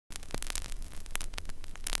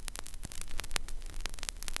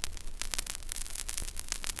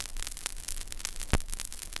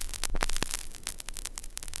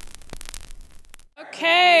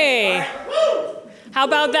How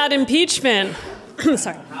about that impeachment?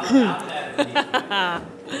 Sorry.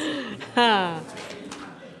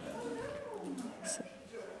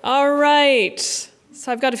 All right.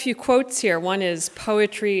 So I've got a few quotes here. One is,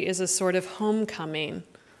 poetry is a sort of homecoming,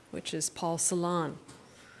 which is Paul Celan.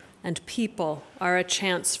 And people are a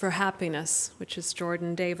chance for happiness, which is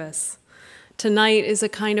Jordan Davis. Tonight is a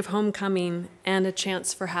kind of homecoming and a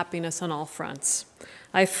chance for happiness on all fronts.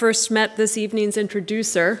 I first met this evening's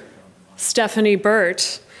introducer, Stephanie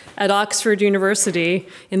Burt, at Oxford University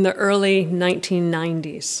in the early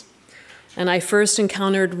 1990s. And I first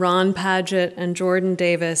encountered Ron Padgett and Jordan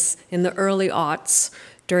Davis in the early aughts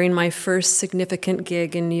during my first significant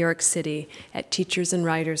gig in New York City at Teachers and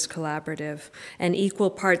Writers Collaborative, an equal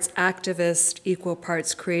parts activist, equal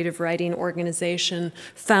parts creative writing organization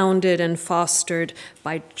founded and fostered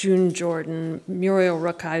by June Jordan, Muriel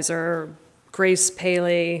Rukeyser, Grace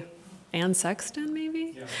Paley, Anne Sexton,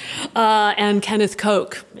 maybe? Yeah. And KENNETH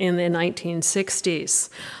KOCH in the 1960s.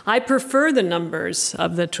 I prefer the numbers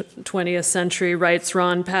of the 20th century, writes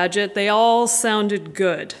Ron Padgett. They all sounded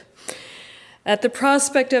good. At the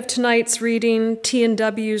prospect of tonight's reading,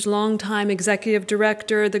 T&W's longtime executive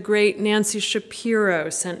director, the great Nancy Shapiro,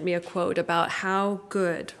 sent me a quote about how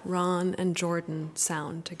good Ron and Jordan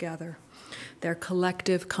sound together, their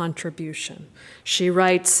collective contribution. She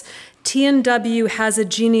writes, T&W has a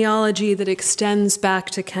genealogy that extends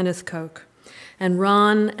back to KENNETH KOCH, and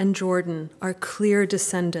Ron and Jordan are clear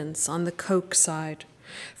descendants on the KOCH side.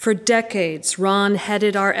 For decades, Ron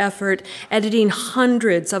headed our effort, editing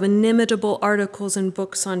hundreds of inimitable articles and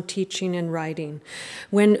books on teaching and writing.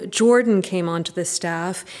 When Jordan came onto the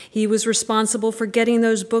staff, he was responsible for getting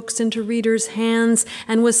those books into readers' hands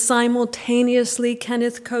and was simultaneously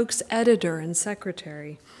KENNETH KOCH's editor and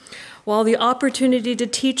secretary. While the opportunity to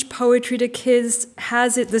teach poetry to kids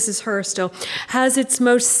has its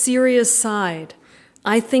most serious side,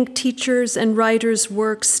 I think teachers and writers'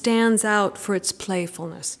 work stands out for its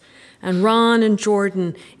playfulness. And Ron and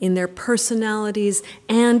Jordan, in their personalities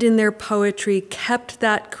and in their poetry, kept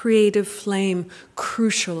that creative flame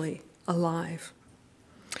crucially alive.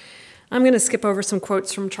 I'm going to skip over some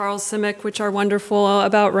quotes from Charles Simic, which are wonderful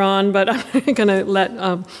about Ron, but I'm going to let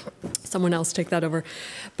someone else take that over.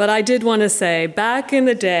 But I did want to say, back in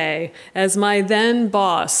the day, as my then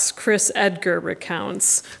boss, Chris Edgar,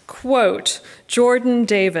 recounts, quote, Jordan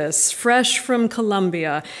Davis, fresh from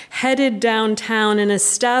Columbia, headed downtown and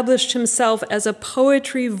established himself as a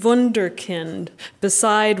poetry wunderkind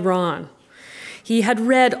beside Ron. He had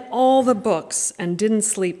read all the books and didn't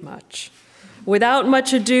sleep much. Without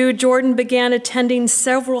much ado, Jordan began attending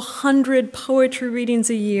several hundred poetry readings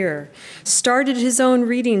a year, started his own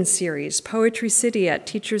reading series, Poetry City at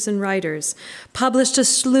Teachers and Writers, published a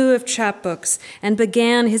slew of chapbooks, and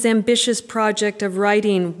began his ambitious project of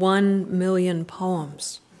writing 1 million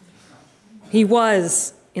poems. He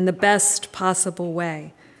was, in the best possible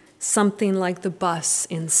way, something like the bus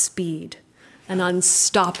in Speed, an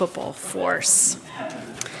unstoppable force.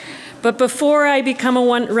 But before I become a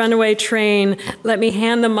runaway train, let me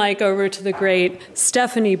hand the mic over to the great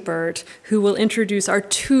Stephanie Burt, who will introduce our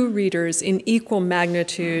two readers in equal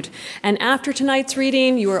magnitude. And after tonight's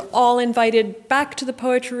reading, you are all invited back to the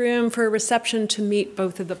poetry room for a reception to meet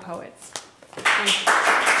both of the poets. Thank you.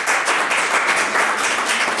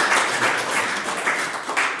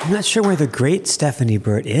 I'm not sure where the great Stephanie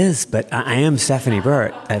Burt is, but I am Stephanie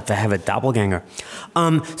Burt, if I have a doppelganger. So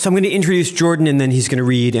I'm going to introduce Jordan, and then he's going to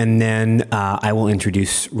read, and then I will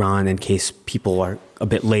introduce Ron in case people are a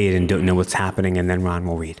bit late and don't know what's happening, and then Ron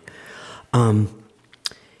will read.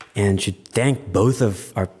 And should thank both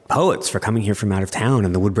of our poets for coming here from out of town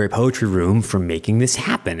and the Woodbury Poetry Room for making this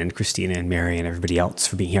happen, and Christina and Mary and everybody else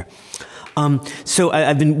for being here. So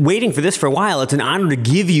I've been waiting for this for a while. It's an honor to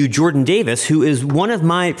give you Jordan Davis, who is one of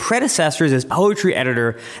my predecessors as poetry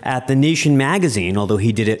editor at The Nation magazine, although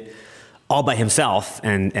he did it all by himself,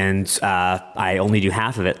 and I only do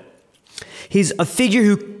half of it. He's a figure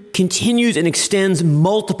who continues and extends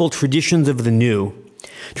multiple traditions of the new,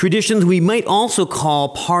 traditions we might also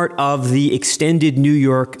call part of the extended New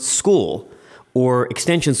York school, or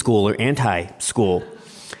extension school, or anti-school.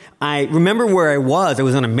 I remember where I was. I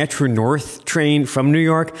was on a Metro North train from New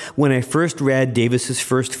York when I first read Davis's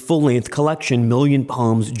first full-length collection, Million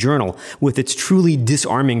Poems Journal, with its truly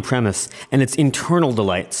disarming premise and its internal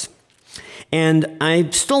delights. And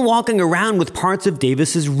I'm still walking around with parts of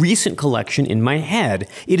Davis's recent collection in my head.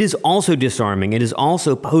 It is also disarming. It is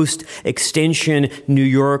also post-extension New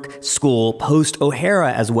York school,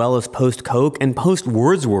 post-O'Hara, as well as post-Koch and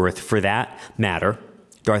post-Wordsworth, for that matter.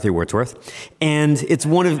 Dorothy Wordsworth. And it's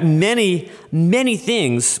one of many, many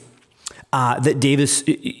things that Davis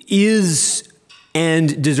is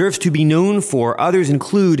and deserves to be known for. Others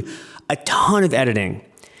include a ton of editing,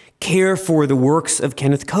 care for the works of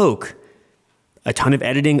Kenneth Koch, a ton of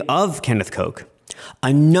editing of Kenneth Koch,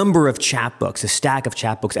 a number of chapbooks, a stack of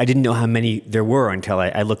chapbooks. I didn't know how many there were until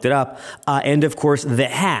I looked it up. And of course, The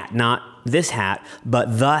Hat, not this hat,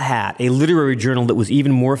 but The Hat, a literary journal that was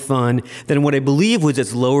even more fun than what I believe was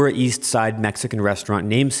its Lower East Side Mexican restaurant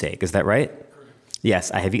namesake. Is that right?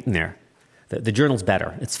 Yes, I have eaten there. The journal's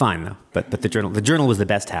better. It's fine though, but the journal was the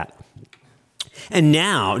best hat. And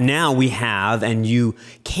now we have, and you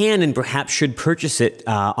can and perhaps should purchase it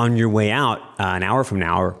on your way out an hour from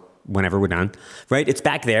now or whenever we're done, right? It's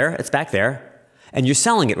back there, and you're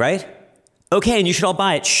selling it, right? Okay, and you should all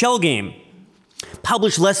buy it. Shell Game,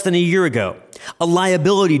 published less than a year ago. A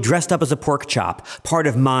liability dressed up as a pork chop, part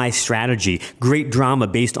of my strategy. Great drama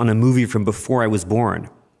based on a movie from before I was born.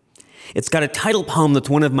 It's got a title poem that's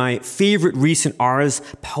one of my favorite recent Ars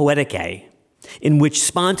Poeticae, in which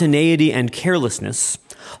spontaneity and carelessness,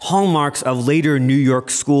 hallmarks of later New York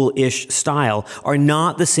school-ish style, are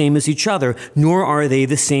not the same as each other, nor are they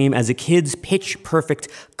the same as a kid's pitch-perfect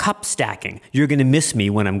cup stacking. You're going to miss me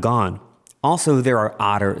when I'm gone. Also, there are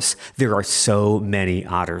otters. There are so many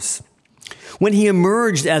otters. When he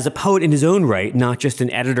emerged as a poet in his own right, not just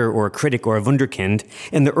an editor or a critic or a wunderkind,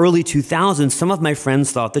 in the early 2000s, some of my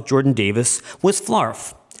friends thought that Jordan Davis was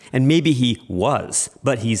flarf. And maybe he was,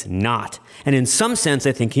 but he's not. And in some sense,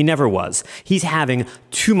 I think he never was. He's having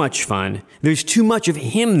too much fun. There's too much of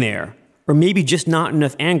him there, or maybe just not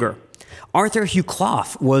enough anger. Arthur Hugh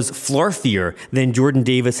Clough was flarfier than Jordan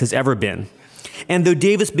Davis has ever been. And though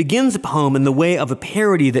Davis begins a poem in the way of a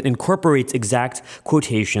parody that incorporates exact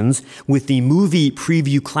quotations with the movie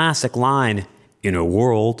preview classic line, "In a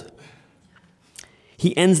world,"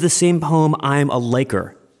 he ends the same poem, "I'm a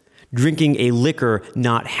liker," drinking a liquor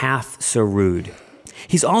not half so rude.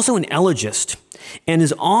 He's also an elegist, and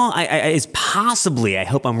is possibly, I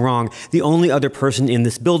hope I'm wrong, the only other person in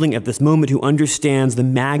this building at this moment who understands the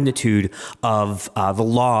magnitude of the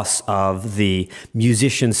loss of the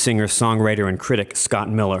musician, singer, songwriter, and critic Scott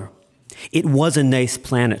Miller. It was a nice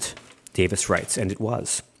planet, Davis writes, and it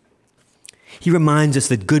was. He reminds us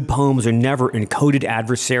that good poems are never encoded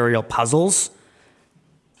adversarial puzzles,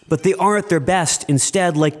 but they are at their best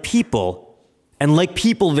instead like people, and like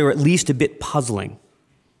people, they're at least a bit puzzling.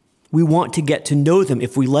 We want to get to know them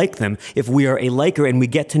if we like them, if we are a liker, and we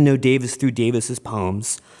get to know Davis through Davis's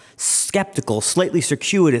poems. Skeptical, slightly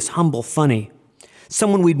circuitous, humble, funny.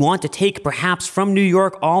 Someone we'd want to take perhaps from New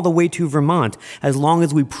York all the way to Vermont, as long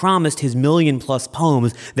as we promised his million-plus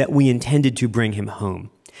poems that we intended to bring him home.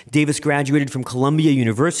 Davis graduated from Columbia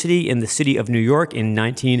University in the city of New York in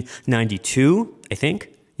 1992, I think.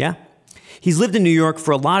 Yeah. He's lived in New York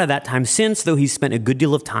for a lot of that time since, though he's spent a good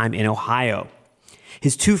deal of time in Ohio.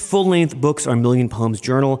 His two full-length books are Million Poems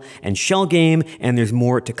Journal and Shell Game, and there's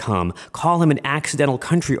more to come. Call him an accidental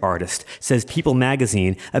country artist, says People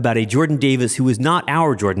magazine, about a Jordan Davis who is not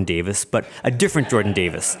our Jordan Davis, but a different Jordan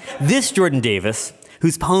Davis. This Jordan Davis,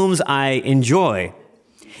 whose poems I enjoy,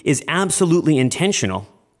 is absolutely intentional,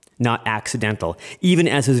 not accidental. Even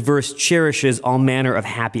as his verse cherishes all manner of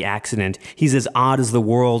happy accident, he's as odd as the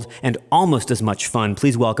world and almost as much fun.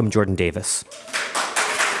 Please welcome Jordan Davis.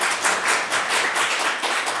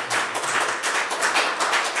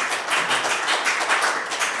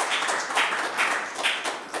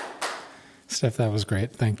 Steph, that was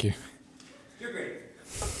great. Thank you. You're great.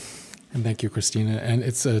 And thank you, Christina. And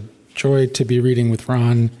it's a joy to be reading with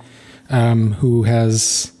Ron, who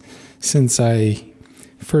has, since I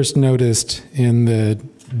first noticed in the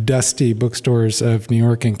dusty bookstores of New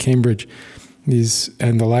York and Cambridge,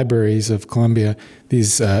 and the libraries of Columbia,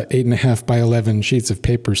 these 8.5 by 11 sheets of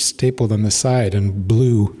paper stapled on the side in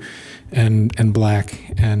blue and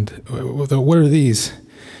black. And what are these?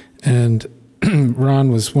 And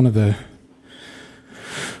Ron was one of the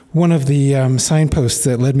signposts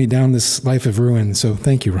that led me down this life of ruin. So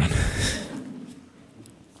thank you, Ron.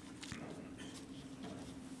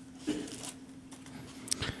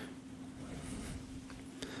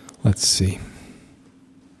 Let's see.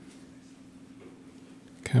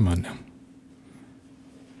 Come on now.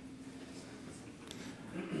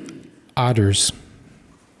 Otters.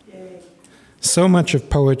 So much of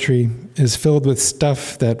poetry is filled with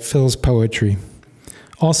stuff that fills poetry.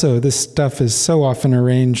 Also, this stuff is so often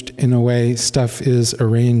arranged in a way stuff is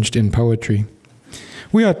arranged in poetry.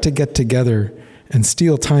 We ought to get together and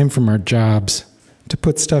steal time from our jobs to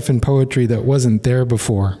put stuff in poetry that wasn't there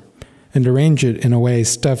before, and arrange it in a way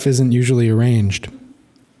stuff isn't usually arranged.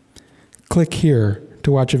 Click here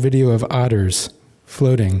to watch a video of otters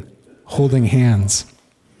floating, holding hands.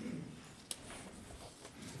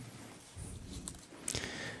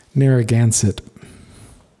 Narragansett.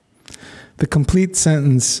 The complete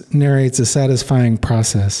sentence narrates a satisfying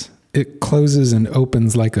process. It closes and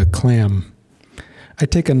opens like a clam. I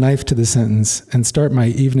take a knife to the sentence and start my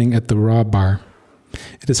evening at the raw bar.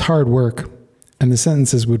 It is hard work, and the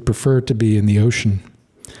sentences would prefer to be in the ocean.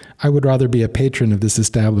 I would rather be a patron of this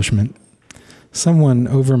establishment. Someone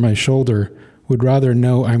over my shoulder would rather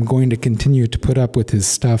know I'm going to continue to put up with his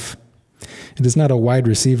stuff. It is not a wide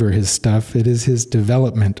receiver, his stuff. It is his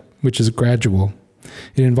development, which is gradual.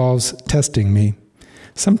 It involves testing me.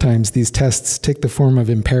 Sometimes these tests take the form of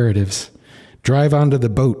imperatives. Drive onto the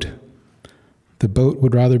boat. The boat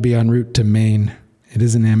would rather be en route to Maine. It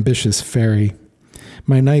is an ambitious ferry.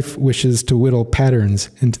 My knife wishes to whittle patterns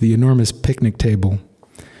into the enormous picnic table.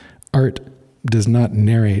 Art does not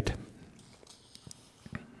narrate.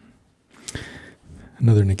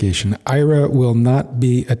 Another negation. Ira will not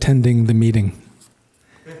be attending the meeting.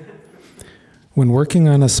 When working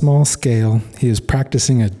on a small scale, he is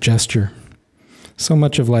practicing a gesture. So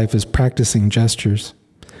much of life is practicing gestures.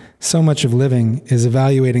 So much of living is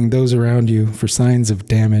evaluating those around you for signs of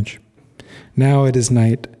damage. Now it is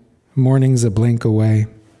night. Morning's a blink away.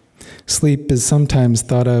 Sleep is sometimes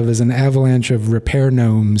thought of as an avalanche of repair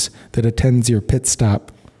gnomes that attends your pit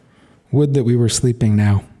stop. Would that we were sleeping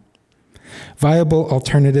now. Viable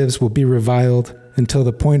alternatives will be reviled until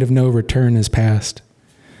the point of no return is passed.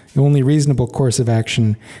 The only reasonable course of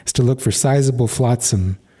action is to look for sizable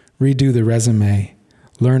flotsam, redo the resume,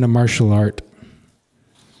 learn a martial art.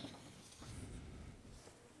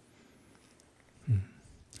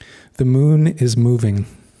 The moon is moving.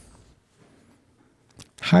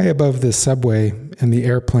 High above the subway and the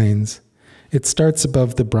airplanes, it starts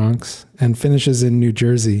above the Bronx and finishes in New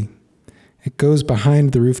Jersey. It goes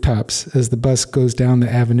behind the rooftops as the bus goes down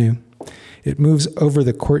the avenue. It moves over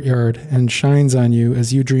the courtyard and shines on you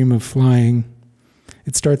as you dream of flying.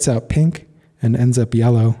 It starts out pink and ends up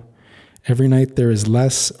yellow. Every night there is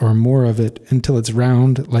less or more of it until it's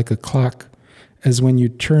round like a clock, as when you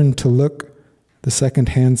turn to look, the second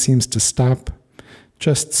hand seems to stop.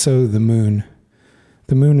 Just so the moon.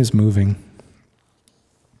 The moon is moving.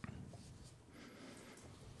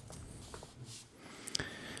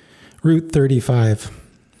 Route 35.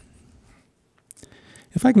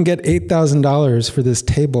 If I can get $8,000 for this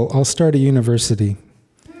table, I'll start a university.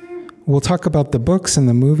 We'll talk about the books and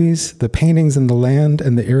the movies, the paintings and the land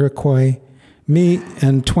and the Iroquois, me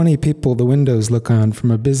and 20 people the windows look on from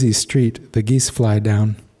a busy street the geese fly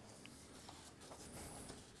down.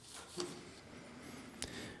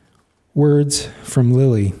 Words from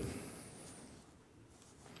Lily.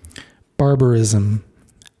 Barbarism,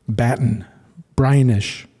 batten,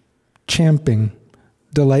 brinish, champing,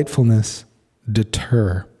 delightfulness,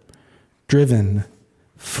 deter, driven,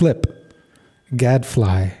 flip,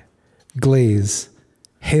 gadfly, glaze,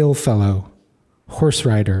 hailfellow, horse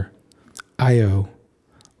rider, Io,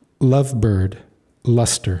 lovebird,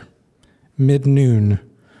 luster, mid-noon,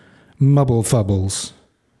 mubble-fubbles,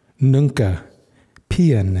 nunca,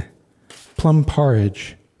 peon, plum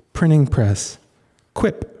porridge, printing press,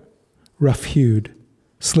 quip, rough-hued,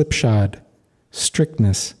 slipshod,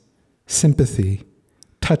 strictness, sympathy,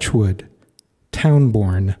 touchwood,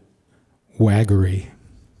 town-born, waggery.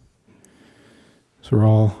 These are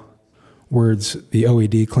all words the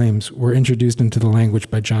OED claims were introduced into the language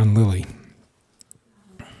by John Lilly.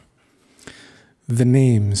 The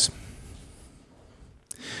names.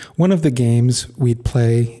 One of the games we'd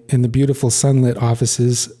play in the beautiful sunlit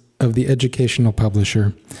offices of the educational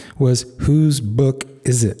publisher was Whose Book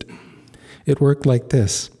Is It? It worked like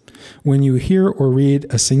this. When you hear or read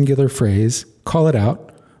a singular phrase, call it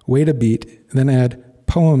out, wait a beat, then add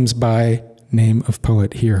poems by name of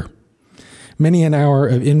poet here. Many an hour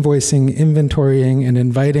of invoicing, inventorying, and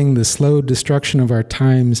inviting the slow destruction of our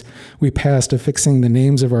times we passed affixing the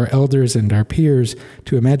names of our elders and our peers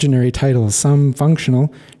to imaginary titles, some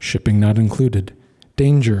functional, shipping not included,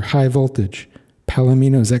 danger, high voltage,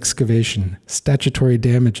 Palomino's excavation, statutory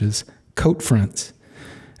damages, coat fronts,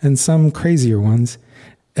 and some crazier ones,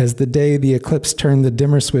 as the day the eclipse turned the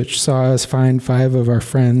dimmer switch saw us find 5 of our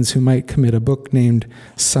friends who might commit a book named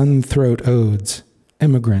Sunthroat Odes,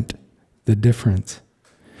 Emigrant, The Difference.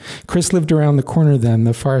 Chris lived around the corner then,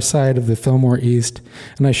 the far side of the Fillmore East,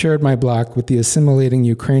 and I shared my block with the assimilating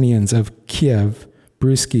Ukrainians of Kiev,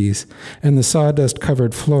 brewskis, and the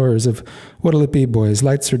sawdust-covered floors of What'll It Be, boys,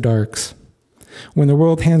 lights or darks. When the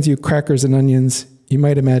world hands you crackers and onions, you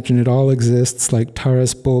might imagine it all exists like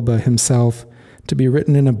Taras Bulba himself, to be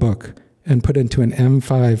written in a book and put into an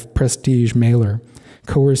M5 prestige mailer,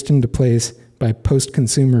 coerced into place by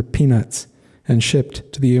post-consumer peanuts and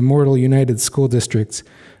shipped to the immortal United School Districts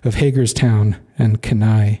of Hagerstown and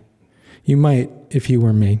Kenai. You might, if you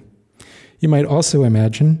were me. You might also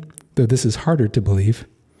imagine, though this is harder to believe,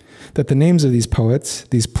 that the names of these poets,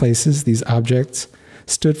 these places, these objects,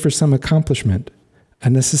 stood for some accomplishment, a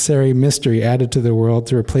necessary mystery added to the world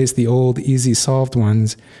to replace the old, easy-solved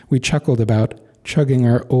ones we chuckled about, chugging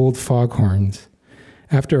our old foghorns.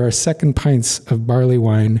 After our second pints of barley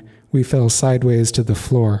wine, we fell sideways to the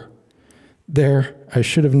floor. There, I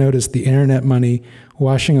should have noticed the internet money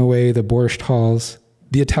washing away the borscht halls,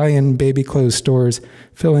 the Italian baby clothes stores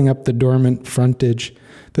filling up the dormant frontage,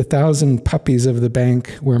 the 1,000 puppies of the bank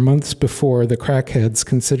where months before the crackheads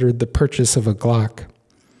considered the purchase of a Glock.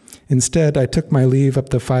 Instead, I took my leave up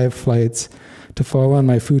the 5 flights to fall on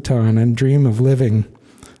my futon and dream of living,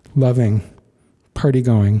 loving,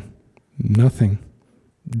 party-going, nothing,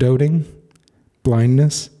 doting,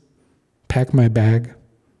 blindness, pack my bag,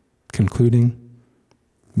 concluding,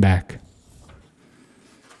 back.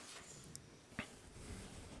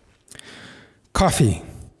 Coffee.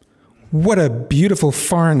 What a beautiful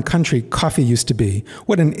foreign country coffee used to be.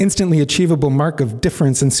 What an instantly achievable mark of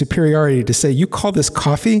difference and superiority to say, you call this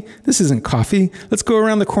coffee? This isn't coffee. Let's go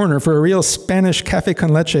around the corner for a real Spanish café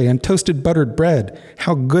con leche and toasted buttered bread.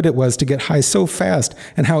 How good it was to get high so fast,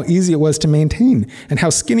 and how easy it was to maintain, and how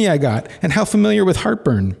skinny I got, and how familiar with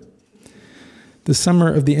heartburn. The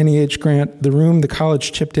summer of the NEH grant, the room the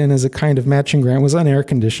college chipped in as a kind of matching grant was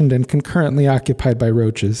unair-conditioned and concurrently occupied by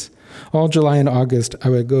roaches. All July and August, I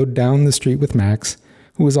would go down the street with Max,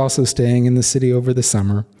 who was also staying in the city over the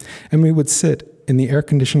summer, and we would sit in the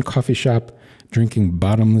air-conditioned coffee shop, drinking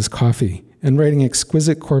bottomless coffee and writing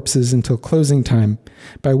exquisite corpses until closing time,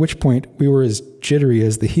 by which point we were as jittery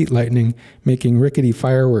as the heat lightning making rickety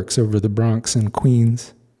fireworks over the Bronx and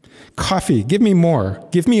Queens. Coffee, give me more.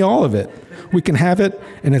 Give me all of it. We can have it,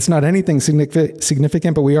 and it's not anything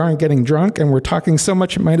significant, but we aren't getting drunk, and we're talking so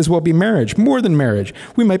much it might as well be marriage, more than marriage.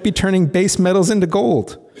 We might be turning base metals into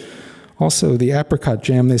gold. Also, the apricot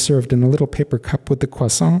jam they served in a little paper cup with the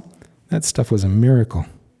croissant, that stuff was a miracle.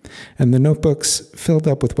 And the notebooks filled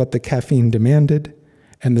up with what the caffeine demanded,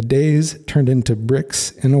 and the days turned into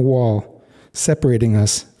bricks in a wall, separating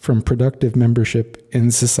us from productive membership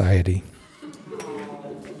in society.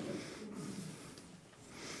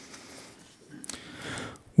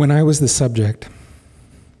 When I was the subject,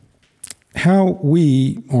 how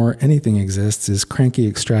we, or anything exists, is cranky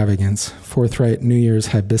extravagance, forthright New Year's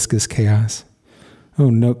hibiscus chaos. Oh,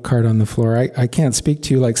 note card on the floor. I can't speak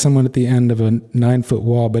to you like someone at the end of a 9-foot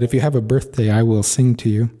wall, but if you have a birthday, I will sing to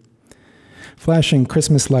you. Flashing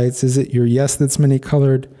Christmas lights, is it your yes that's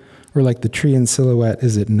many-colored, or like the tree in silhouette,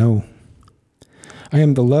 is it no? I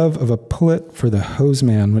am the love of a pullet for the hose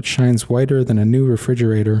man, which shines whiter than a new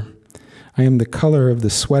refrigerator. I am the color of the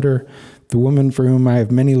sweater the woman for whom I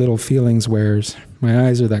have many little feelings wears. My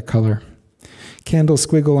eyes are that color. Candle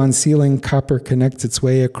squiggle on ceiling, copper connects its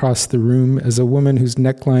way across the room as a woman whose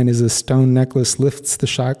neckline is a stone necklace lifts the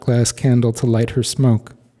shot glass candle to light her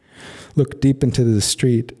smoke. Look deep into the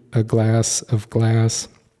street, a glass of glass.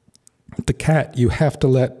 The cat you have to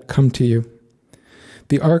let come to you.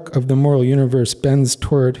 The arc of the moral universe bends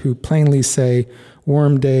toward who plainly say,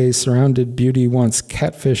 warm day, surrounded beauty wants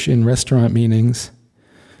catfish in restaurant meetings.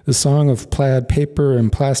 The song of plaid paper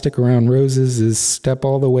and plastic around roses is step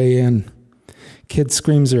all the way in. Kid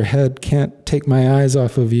screams her head, can't take my eyes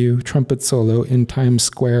off of you, trumpet solo in Times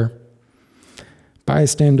Square.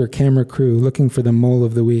 Bystander camera crew looking for the mole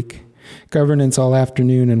of the week. Governance all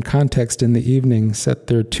afternoon and context in the evening set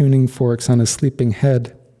their tuning forks on a sleeping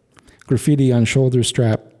head. Graffiti on shoulder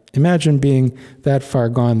strap. Imagine being that far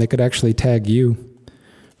gone they could actually tag you.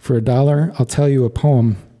 For $1, I'll tell you a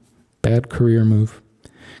poem. Bad career move.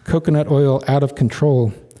 Coconut oil out of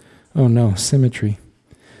control. Oh no, symmetry.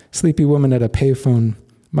 Sleepy woman at a payphone.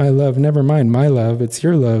 My love, never mind my love, it's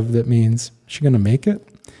your love that means. She gonna make it?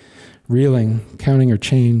 Reeling, counting her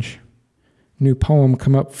change. New poem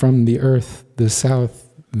come up from the earth, the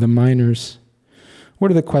south, the miners. What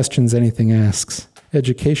are the questions anything asks?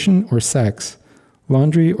 Education or sex?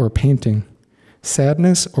 Laundry or painting?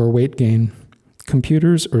 Sadness or weight gain?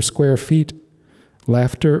 Computers or square feet?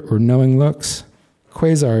 Laughter or knowing looks?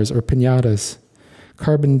 Quasars or piñatas?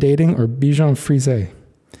 Carbon dating or Bichon frisé?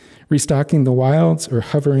 Restocking the wilds or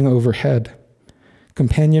hovering overhead?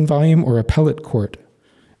 Companion volume or appellate court?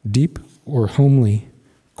 Deep or homely?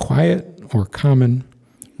 Quiet or common?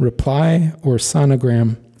 Reply or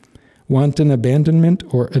sonogram? Wanton abandonment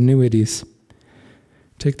or annuities?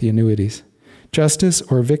 Take the annuities. Justice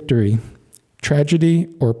or victory? Tragedy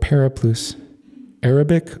or periplus?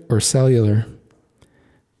 Arabic or cellular?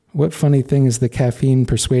 What funny thing has the caffeine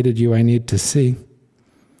persuaded you I need to see?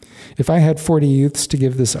 If I had 40 youths to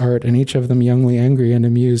give this art, and each of them youngly angry and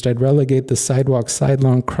amused, I'd relegate the sidewalk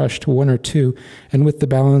sidelong crush to one or two, and with the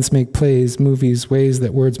balance make plays, movies, ways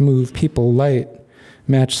that words move, people, light,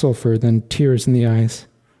 match sulfur, then tears in the eyes.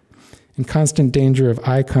 In constant danger of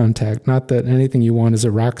eye contact, not that anything you want is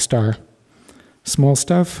a rock star. Small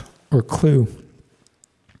stuff or clue?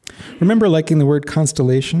 Remember liking the word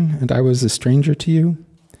constellation, and I was a stranger to you?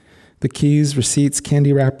 The keys, receipts,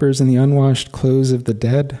 candy wrappers, and the unwashed clothes of the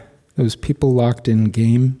dead? Those people locked in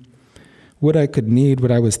game? Would I could need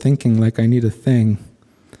what I was thinking like I need a thing.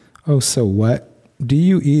 Oh, so what? Do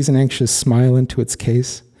you ease an anxious smile into its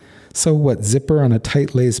case? So what, zipper on a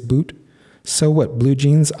tight lace boot? So what, blue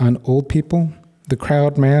jeans on old people? The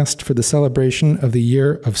crowd massed for the celebration of the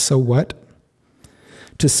year of so what?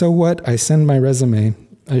 To so what, I send my resume.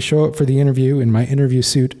 I show up for the interview in my interview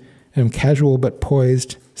suit, am casual but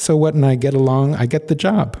poised. So what, and I get along, I get the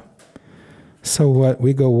job. So what,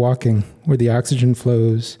 we go walking where the oxygen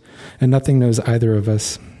flows, and nothing knows either of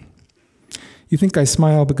us. You think I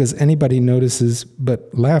smile because anybody notices,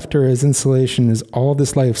 but laughter as insulation as all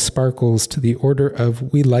this life sparkles to the order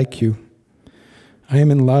of we like you. I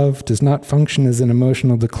am in love does not function as an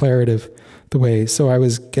emotional declarative the way so I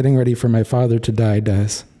was getting ready for my father to die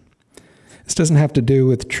does. This doesn't have to do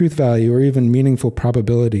with truth value or even meaningful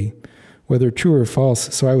probability. Whether true or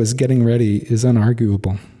false, so I was getting ready, is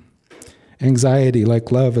unarguable. Anxiety,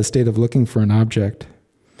 like love, a state of looking for an object.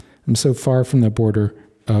 I'm so far from the border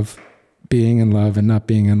of being in love and not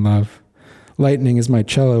being in love. Lightning is my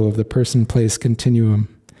cello of the person-place continuum.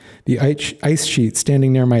 The ice sheet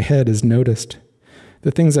standing near my head is noticed.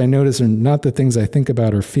 The things I notice are not the things I think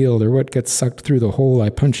about or feel. They're what gets sucked through the hole I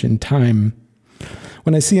punch in time.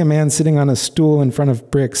 When I see a man sitting on a stool in front of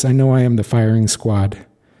bricks, I know I am the firing squad.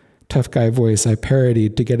 Tough guy voice I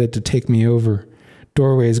parodied to get it to take me over.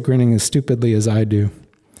 Doorways grinning as stupidly as I do.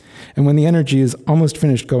 And when the energy is almost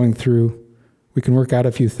finished going through, we can work out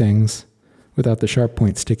a few things without the sharp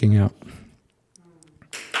point sticking out.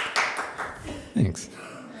 Thanks.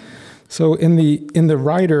 So in the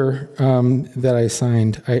rider that I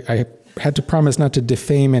signed, I had to promise not to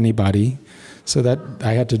defame anybody, so that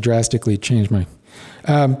I had to drastically change my...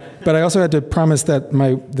 but I also had to promise that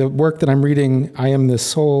the work that I'm reading, I am the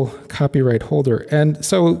sole copyright holder. And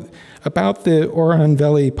so about the Orhan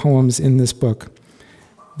Veli poems in this book,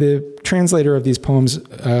 the translator of these poems,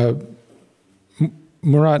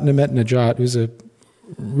 Murat Nemet Najat, who's a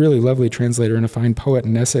really lovely translator and a fine poet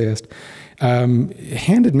and essayist,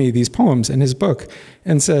 handed me these poems in his book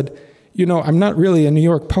and said, you know, I'm not really a New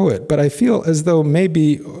York poet, but I feel as though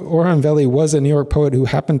maybe Orhan Veli was a New York poet who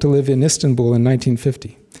happened to live in Istanbul in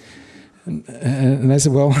 1950. And I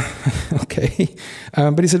said, well, okay.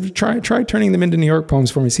 But he said, try turning them into New York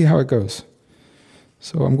poems for me, see how it goes.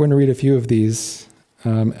 So I'm going to read a few of these.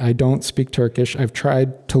 I don't speak Turkish. I've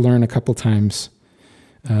tried to learn a couple times.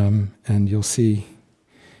 And you'll see.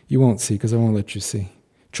 You won't see, because I won't let you see.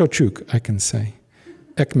 Çocuk, I can say.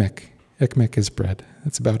 Ekmek. Ekmek is bread.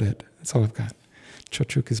 That's about it. That's all I've got.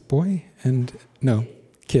 Çocuk is boy, and no,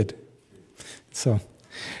 kid. So,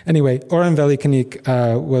 anyway, Orhan Veli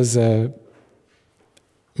was a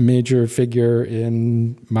major figure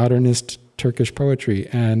in modernist Turkish poetry,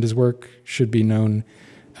 and his work should be known,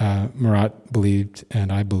 Murat believed,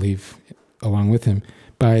 and I believe along with him,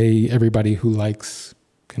 by everybody who likes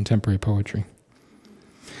contemporary poetry.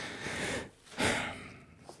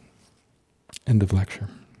 End of lecture.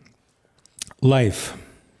 Life.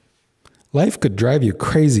 Life could drive you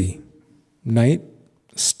crazy. Night,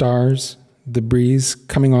 stars, the breeze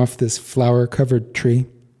coming off this flower-covered tree.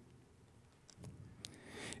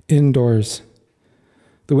 Indoors.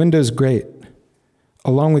 The window's great.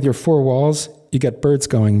 Along with your four walls, you get birds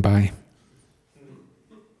going by.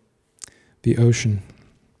 The ocean.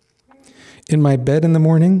 In my bed in the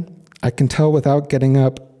morning, I can tell without getting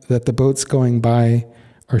up that the boats going by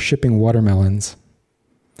are shipping watermelons.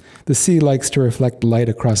 The sea likes to reflect light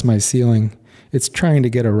across my ceiling. It's trying to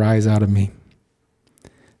get a rise out of me.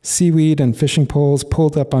 Seaweed and fishing poles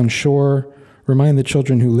pulled up on shore remind the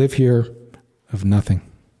children who live here of nothing.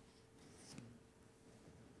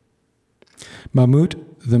 Mahmoud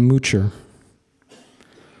the Moocher.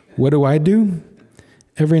 What do?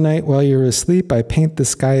 Every night while you're asleep, I paint the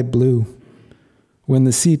sky blue. When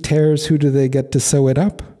the sea tears, who do they get to sew it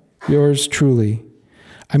up? Yours truly.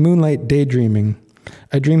 I moonlight daydreaming.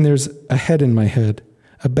 I dream there's a head in my head,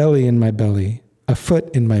 a belly in my belly, a foot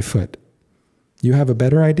in my foot. You have a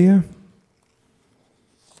better idea?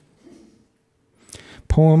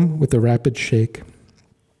 Poem with a rapid shake.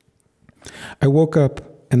 I woke up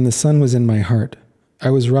and the sun was in my heart. I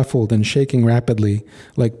was ruffled and shaking rapidly,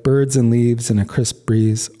 like birds and leaves in a crisp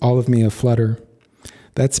breeze, all of me aflutter.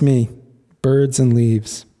 That's me, birds and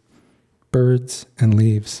leaves, birds and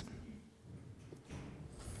leaves.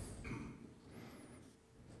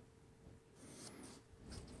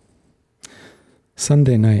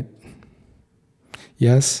 Sunday night.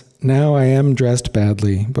 Yes, now I am dressed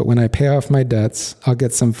badly, but when I pay off my debts, I'll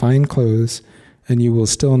get some fine clothes, and you will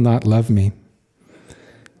still not love me.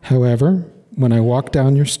 However, when I walk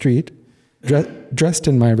down your street, dressed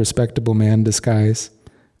in my respectable man disguise,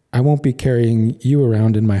 I won't be carrying you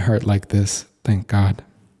around in my heart like this, thank God.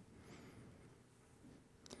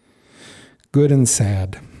 Good and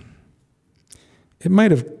sad. It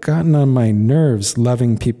might have gotten on my nerves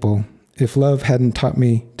loving people if love hadn't taught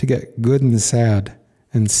me to get good and sad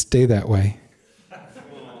and stay that way.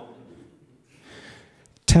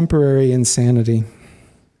 Temporary insanity.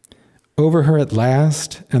 Over her at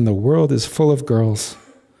last, and the world is full of girls.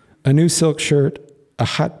 A new silk shirt, a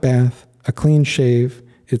hot bath, a clean shave.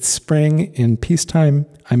 It's spring in peacetime.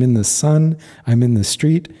 I'm in the sun. I'm in the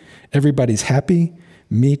street. Everybody's happy.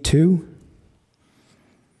 Me too.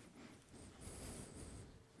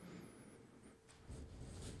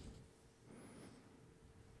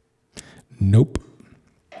 Nope.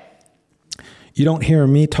 You don't hear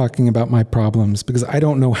me talking about my problems because I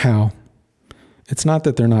don't know how. It's not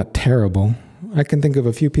that they're not terrible. I can think of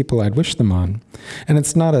a few people I'd wish them on. And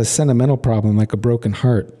it's not a sentimental problem like a broken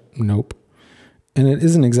heart. Nope. And it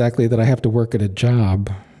isn't exactly that I have to work at a job.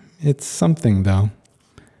 It's something, though.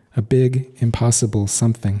 A big, impossible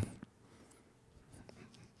something.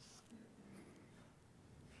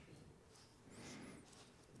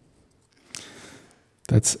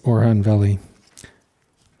 That's Orhan Veli. I'm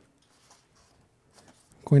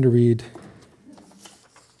going to read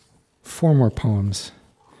 4 more poems.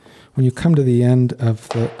 When you come to the end of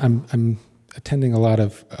the, I'm attending a lot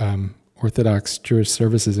of Orthodox Jewish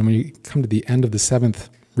services, and when you come to the end of the 7th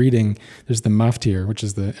reading, there's the maftir, which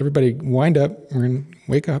is the, everybody wind up, we're going to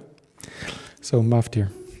wake up. So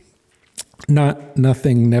maftir. Not,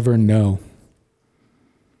 nothing, never, no.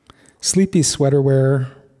 Sleepy sweater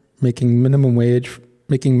wearer, making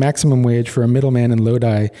maximum wage for a middleman in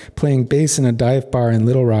Lodi, playing bass in a dive bar in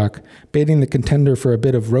Little Rock, baiting the contender for a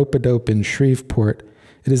bit of rope-a-dope in Shreveport.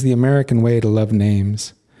 It is the American way to love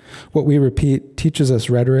names. What we repeat teaches us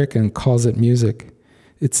rhetoric and calls it music.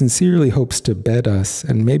 It sincerely hopes to bed us,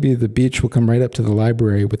 and maybe the beach will come right up to the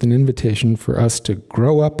library with an invitation for us to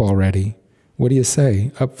grow up already. What do you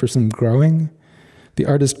say? Up for some growing? The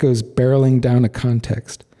artist goes barreling down a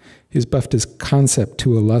context. He's buffed his concept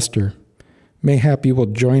to a luster. Mayhap you will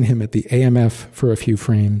join him at the AMF for a few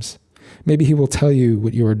frames. Maybe he will tell you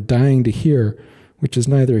what you are dying to hear, which is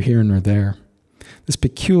neither here nor there. This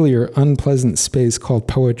peculiar, unpleasant space called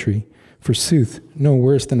poetry, forsooth, no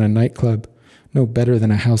worse than a nightclub, no better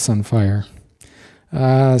than a house on fire.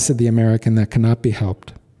 Ah, said the American, that cannot be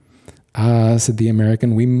helped. Ah, said the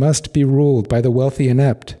American, we must be ruled by the wealthy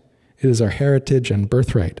inept. It is our heritage and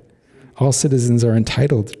birthright. All citizens are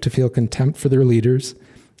entitled to feel contempt for their leaders,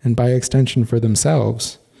 and by extension for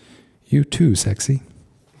themselves. You too, sexy.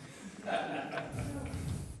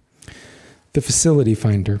 The Facility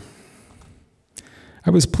Finder. I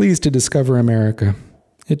was pleased to discover America.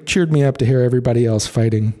 It cheered me up to hear everybody else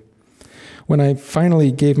fighting. When I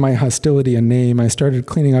finally gave my hostility a name, I started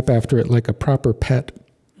cleaning up after it like a proper pet.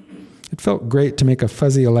 It felt great to make a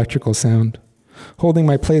fuzzy electrical sound. Holding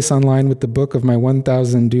my place online with the book of my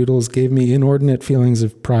 1,000 doodles gave me inordinate feelings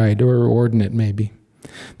of pride, or ordinate maybe.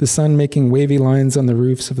 The sun making wavy lines on the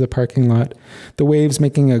roofs of the parking lot, the waves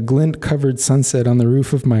making a glint-covered sunset on the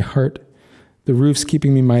roof of my heart, the roofs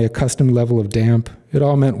keeping me my accustomed level of damp, it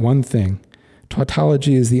all meant one thing.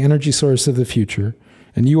 Tautology is the energy source of the future,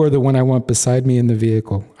 and you are the one I want beside me in the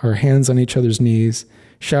vehicle, our hands on each other's knees,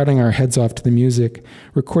 shouting our heads off to the music,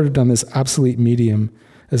 recorded on this obsolete medium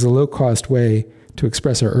as a low-cost way to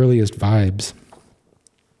express our earliest vibes.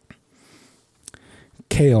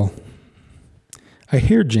 Kale. I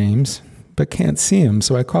hear James, but can't see him,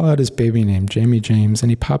 so I call out his baby name, Jamie James, and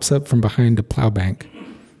he pops up from behind a plow bank.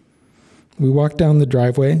 We walk down the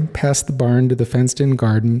driveway, past the barn to the fenced-in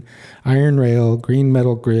garden, iron rail, green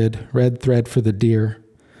metal grid, red thread for the deer.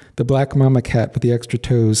 The black mama cat with the extra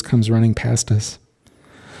toes comes running past us.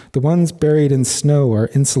 The ones buried in snow are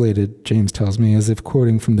insulated, James tells me, as if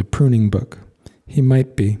quoting from the pruning book. He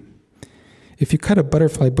might be. If you cut a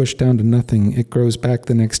butterfly bush down to nothing, it grows back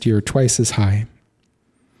the next year twice as high.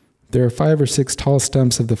 There are 5 or 6 tall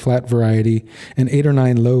stumps of the flat variety and 8 or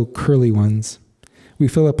 9 low, curly ones. We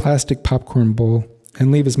fill a plastic popcorn bowl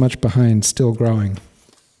and leave as much behind, still growing.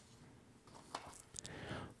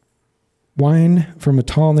 Wine from a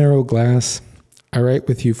tall, narrow glass, I write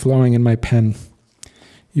with you flowing in my pen.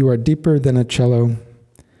 You are deeper than a cello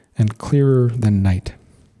and clearer than night.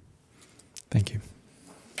 Thank you.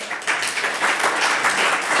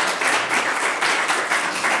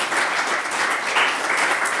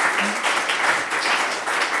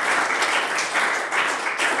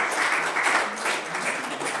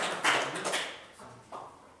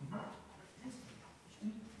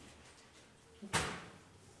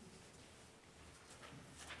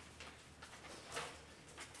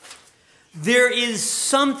 There is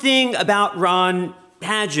something about Ron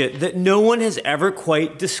Padgett that no one has ever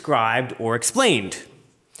quite described or explained.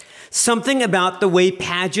 Something about the way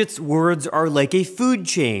Padgett's words are like a food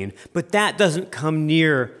chain, but that doesn't come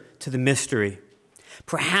near to the mystery.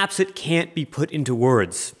 Perhaps it can't be put into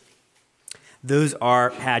words. Those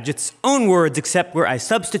are Padgett's own words, except where I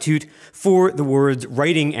substitute for the words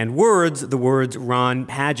writing and words, the words Ron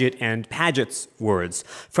Padgett and Padgett's words,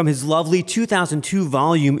 from his lovely 2002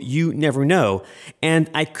 volume, You Never Know. And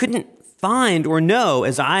I couldn't find or know,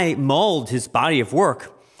 as I mulled his body of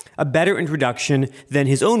work, a better introduction than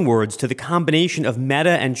his own words to the combination of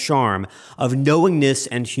meta and charm, of knowingness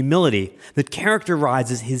and humility that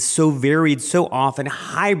characterizes his so varied, so often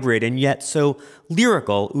hybrid, and yet so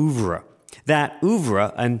lyrical oeuvre. That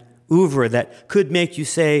oeuvre, an oeuvre that could make you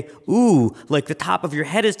say, ooh, like the top of your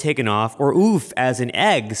head is taken off, or oof, as in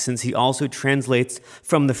egg, since he also translates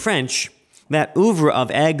from the French. That oeuvre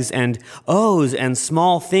of eggs and O's and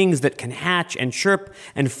small things that can hatch and chirp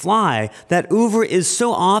and fly, that oeuvre is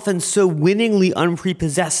so often so winningly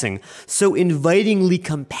unprepossessing, so invitingly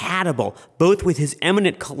compatible, both with his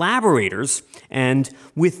eminent collaborators and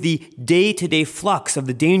with the day-to-day flux of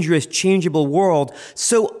the dangerous, changeable world,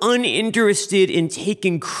 so uninterested in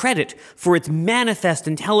taking credit for its manifest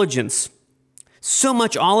intelligence. So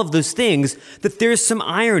much all of those things that there's some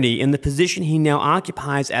irony in the position he now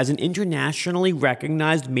occupies as an internationally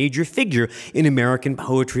recognized major figure in American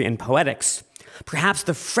poetry and poetics. Perhaps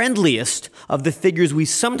the friendliest of the figures we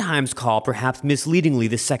sometimes call, perhaps misleadingly,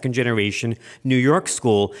 the second generation New York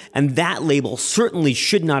school, and that label certainly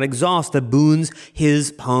should not exhaust the boons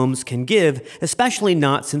his poems can give, especially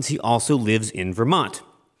not since he also lives in Vermont.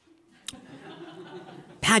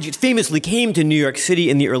 Padgett famously came to New York City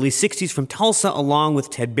in the early 60s from Tulsa along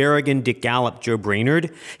with Ted Berrigan, Dick Gallup, Joe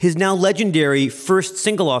Brainerd. His now legendary first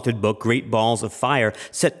single-authored book, Great Balls of Fire,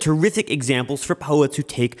 set terrific examples for poets who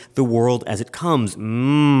take the world as it comes.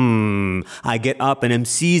 I get up and am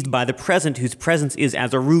seized by the present, whose presence is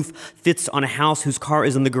as a roof, fits on a house whose car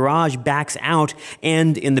is in the garage, backs out,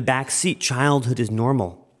 and in the back seat, childhood is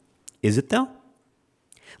normal. Is it, though?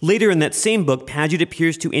 Later in that same book, Padgett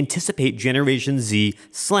appears to anticipate Generation Z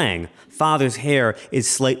slang. Father's hair is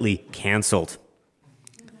slightly canceled.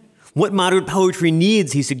 What modern poetry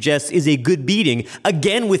needs, he suggests, is a good beating,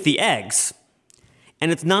 again with the eggs.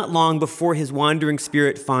 And it's not long before his wandering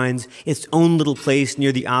spirit finds its own little place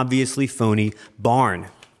near the obviously phony barn,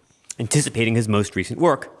 anticipating his most recent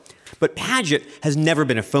work. But Padgett has never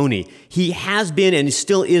been a phony. He has been and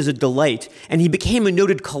still is a delight, and he became a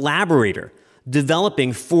noted collaborator,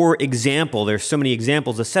 developing, for example, there's so many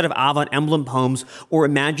examples, a set of avant emblem poems or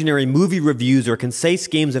imaginary movie reviews or concise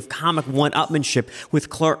games of comic one-upmanship with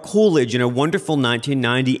Clark Coolidge in a wonderful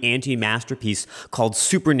 1990 anti-masterpiece called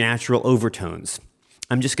Supernatural Overtones.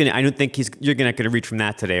 I don't think you're not gonna read from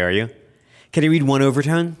that today, are you? Can I read one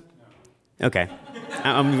overtone? Okay.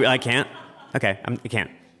 I can't? Okay, I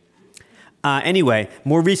can't. Anyway,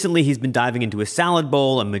 more recently, he's been diving into a salad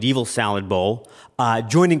bowl, a medieval salad bowl,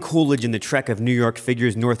 joining Coolidge in the trek of New York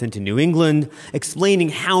figures north into New England, explaining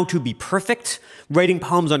how to be perfect, writing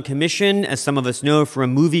poems on commission, as some of us know, for a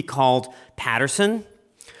movie called Patterson,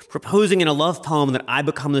 proposing in a love poem that I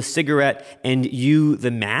become the cigarette and you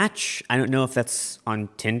the match. I don't know if that's on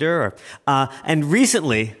Tinder. And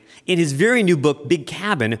recently, in his very new book, Big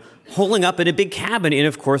Cabin, holing up in a big cabin in,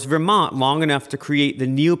 of course, Vermont, long enough to create the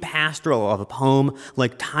neo-pastoral of a poem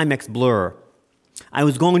like Timex Blur. I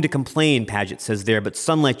was going to complain, Padgett says there, but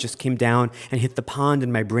sunlight just came down and hit the pond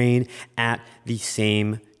in my brain at the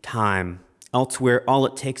same time. Elsewhere, all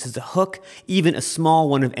it takes is a hook, even a small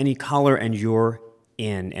one of any color, and you're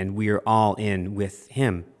in, and we're all in with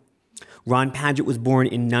him. Ron Padgett was born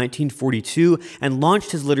in 1942 and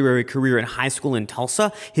launched his literary career in high school in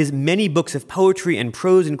Tulsa. His many books of poetry and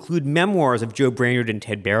prose include memoirs of Joe Brainerd and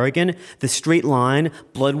Ted Berrigan, The Straight Line,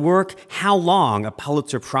 Bloodwork, How Long, a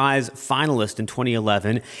Pulitzer Prize finalist in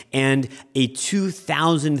 2011, and a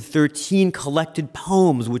 2013 collected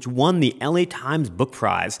poems which won the LA Times Book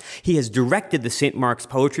Prize. He has directed the St. Mark's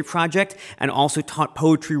Poetry Project and also taught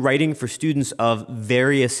poetry writing for students of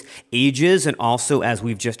various ages, and also, as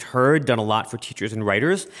we've just heard, done a lot for teachers and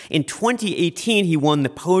writers. In 2018, he won the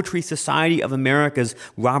Poetry Society of America's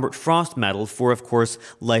Robert Frost Medal for, of course,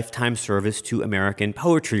 lifetime service to American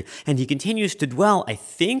poetry. And he continues to dwell, I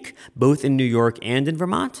think, both in New York and in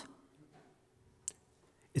Vermont.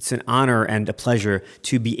 It's an honor and a pleasure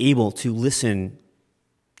to be able to listen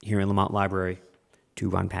here in Lamont Library to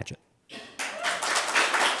Ron Padgett.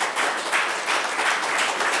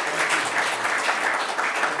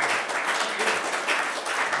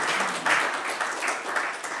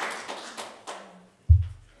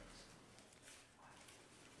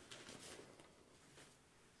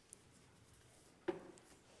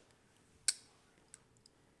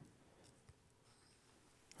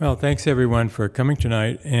 Well, thanks everyone for coming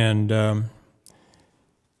tonight, and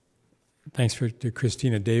thanks to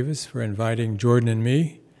Christina Davis for inviting Jordan and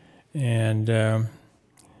me. And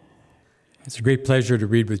it's a great pleasure to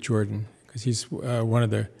read with Jordan, because he's one of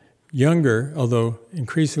the younger, although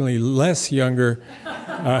increasingly less younger,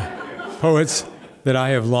 poets that I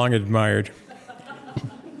have long admired.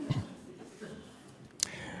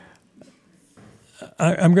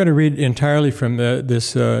 I'm going to read entirely from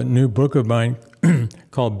this new book of mine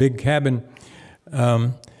called Big Cabin.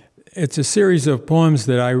 It's a series of poems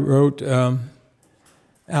that I wrote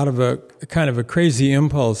out of a kind of a crazy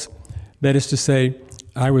impulse. That is to say,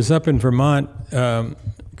 I was up in Vermont, kind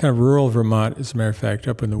of rural Vermont, as a matter of fact,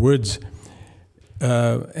 up in the woods.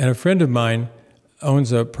 And a friend of mine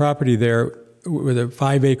owns a property there with a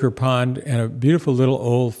 5-acre pond and a beautiful little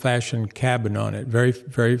old-fashioned cabin on it. Very,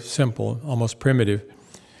 very simple, almost primitive.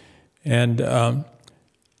 And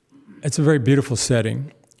it's a very beautiful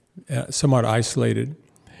setting, somewhat isolated.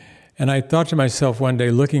 And I thought to myself one day,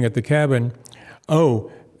 looking at the cabin,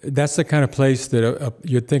 oh, that's the kind of place that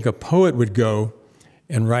you'd think a poet would go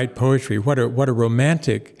and write poetry. What a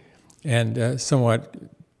romantic and somewhat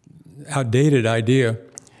outdated idea.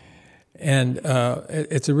 And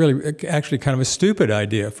it's a really, actually kind of a stupid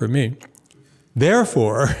idea for me.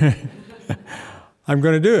 Therefore, I'm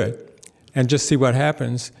going to do it and just see what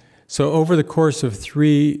happens. So over the course of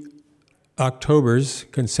 3 Octobers,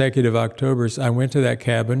 consecutive Octobers, I went to that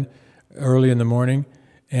cabin early in the morning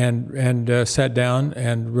and sat down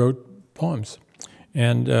and wrote poems.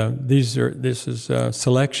 And this is a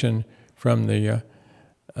selection from the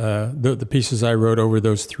pieces I wrote over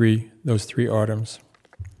those three autumns.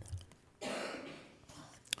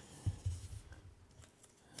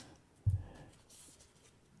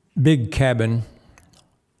 Big Cabin.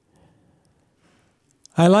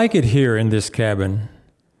 I like it here in this cabin.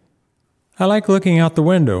 I like looking out the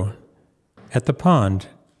window at the pond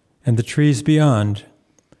and the trees beyond,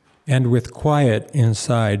 and with quiet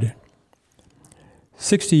inside.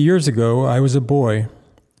 60 years ago, I was a boy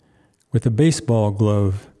with a baseball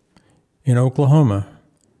glove in Oklahoma,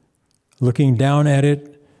 looking down at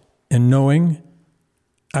it and knowing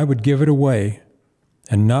I would give it away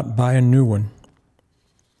and not buy a new one.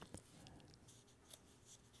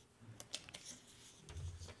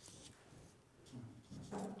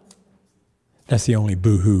 That's the only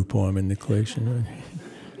boo-hoo poem in the collection.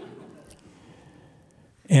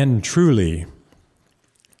 And truly,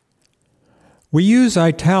 we use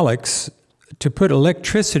italics to put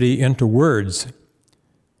electricity into words.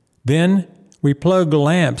 Then we plug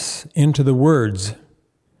lamps into the words.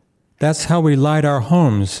 That's how we light our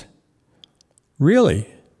homes. Really?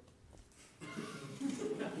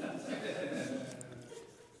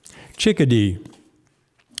 Chickadee.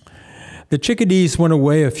 The chickadees went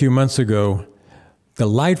away a few months ago.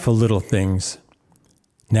 Delightful little things.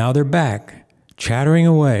 Now they're back, chattering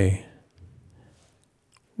away.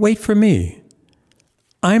 Wait for me.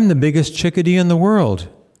 I'm the biggest chickadee in the world.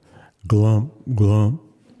 Glump, glump.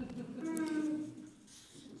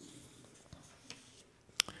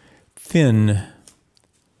 Thin.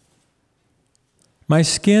 My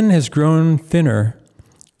skin has grown thinner,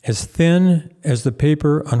 as thin as the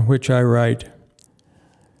paper on which I write.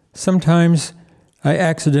 Sometimes I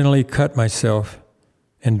accidentally cut myself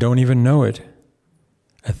and don't even know it.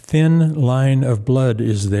 A thin line of blood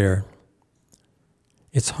is there.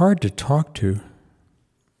 It's hard to talk to.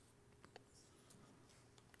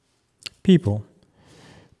 People.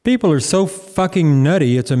 People are so fucking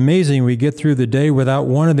nutty, it's amazing we get through the day without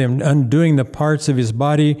one of them undoing the parts of his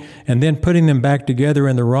body and then putting them back together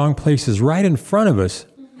in the wrong places right in front of us.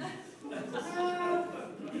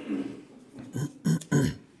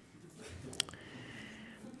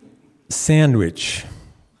 Sandwich.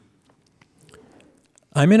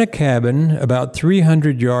 I'm in a cabin about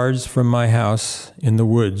 300 yards from my house in the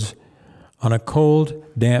woods on a cold,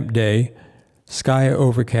 damp day, sky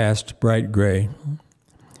overcast, bright gray.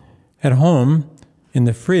 At home, in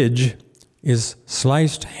the fridge, is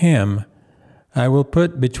sliced ham I will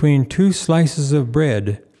put between 2 slices of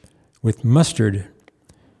bread with mustard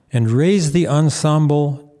and raise the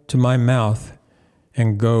ensemble to my mouth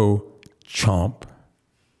and go chomp.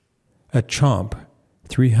 A chomp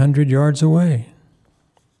 300 yards away.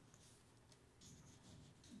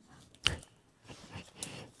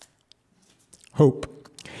 Hope.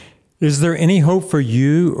 Is there any hope for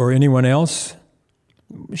you or anyone else?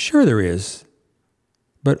 Sure there is.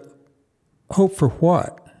 But hope for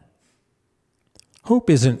what? Hope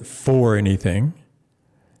isn't for anything.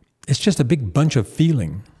 It's just a big bunch of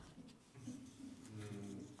feeling.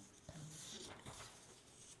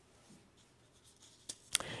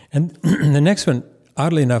 And the next one,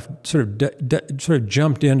 oddly enough, sort of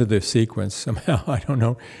jumped into the sequence somehow. I don't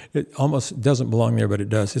know. It almost doesn't belong there, but it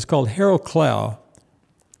does. It's called Harold Clow.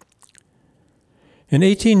 In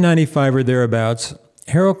 1895 or thereabouts,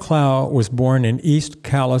 Harold Clow was born in East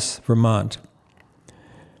Calais, Vermont.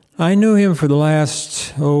 I knew him for the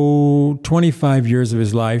last, 25 years of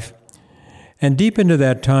his life, and deep into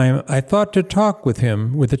that time, I thought to talk with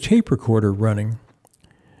him with a tape recorder running.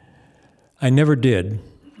 I never did.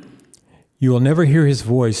 You will never hear his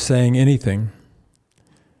voice saying anything.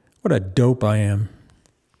 What a dope I am.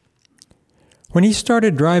 When he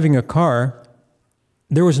started driving a car,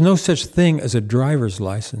 there was no such thing as a driver's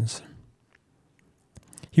license.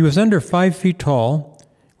 He was under 5 feet tall,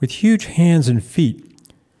 with huge hands and feet,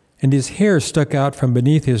 and his hair stuck out from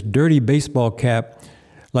beneath his dirty baseball cap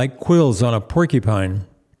like quills on a porcupine.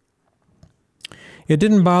 It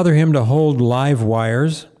didn't bother him to hold live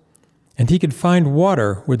wires, and he could find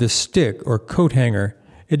water with a stick or coat hanger.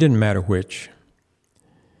 It didn't matter which.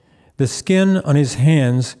 The skin on his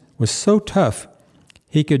hands was so tough,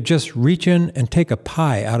 he could just reach in and take a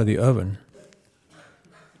pie out of the oven.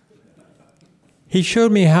 He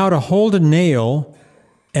showed me how to hold a nail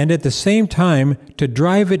and at the same time to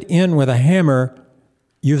drive it in with a hammer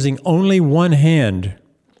using only one hand.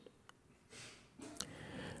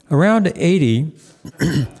 Around 80,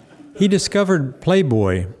 he discovered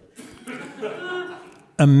Playboy.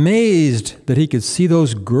 Amazed that he could see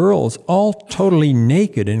those girls all totally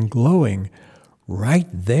naked and glowing right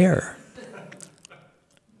there.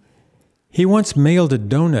 He once mailed a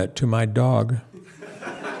donut to my dog.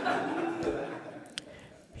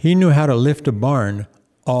 He knew how to lift a barn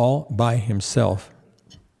all by himself.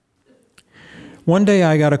 One day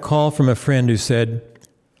I got a call from a friend who said,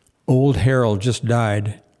 "Old Harold just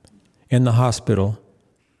died in the hospital,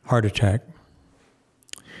 heart attack."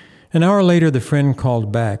 An hour later, the friend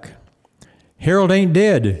called back. "Harold ain't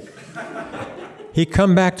dead. He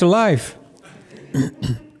come back to life."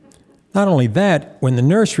 Not only that, when the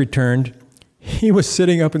nurse returned, he was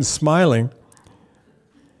sitting up and smiling.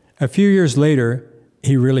 A few years later,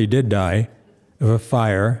 he really did die of a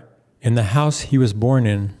fire in the house he was born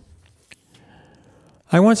in.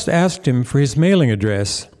 I once asked him for his mailing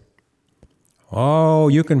address. "Oh,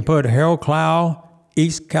 you can put Harold Clow,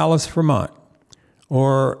 East Calais, Vermont,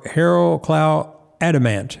 or Harold Clow,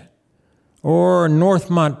 Adamant, or North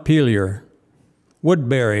Montpelier,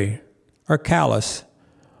 Woodbury, or Calais.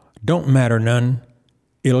 Don't matter none.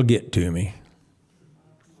 It'll get to me."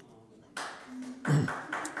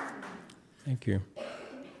 Thank you.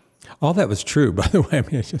 All that was true, by the way. I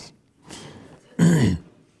mean, it's just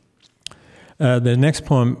the next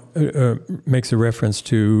poem makes a reference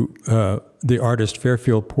to the artist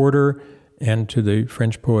Fairfield Porter and to the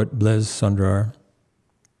French poet Blaise Cendrars.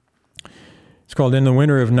 It's called In the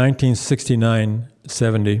Winter of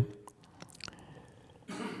 1969-70.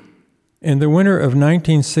 In the winter of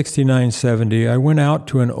 1969-70, I went out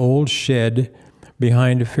to an old shed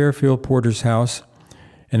behind Fairfield Porter's house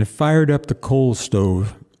and fired up the coal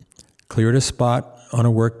stove, cleared a spot on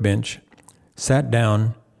a workbench, sat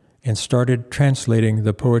down, and started translating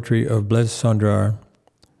the poetry of Blaise Cendrars.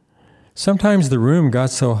 Sometimes the room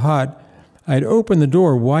got so hot, I'd open the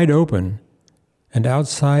door wide open, and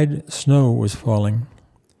outside snow was falling.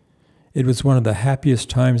 It was one of the happiest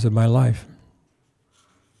times of my life.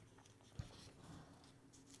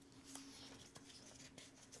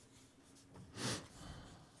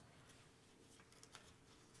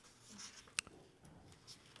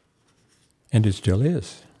 And it still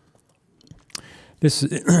is. This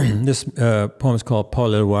poem is called Paul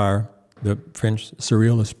Éluard, the French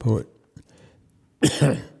surrealist poet.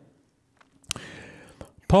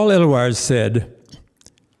 Paul Éluard said,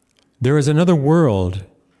 "There is another world,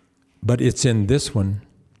 but it's in this one,"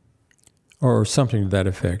 or something to that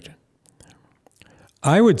effect.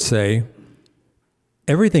 I would say,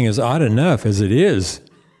 everything is odd enough as it is,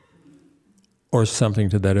 or something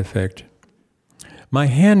to that effect. My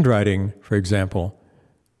handwriting, for example,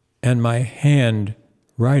 and my hand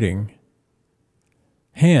writing.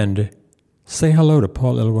 Hand, say hello to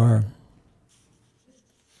Paul Eluard.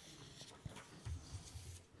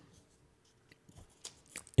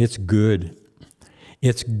 It's good.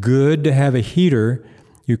 It's good to have a heater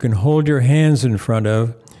you can hold your hands in front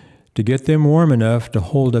of to get them warm enough to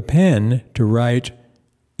hold a pen to write.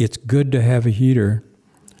 It's good to have a heater.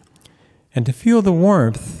 And to feel the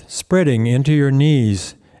warmth spreading into your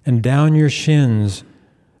knees and down your shins,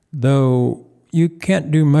 though you can't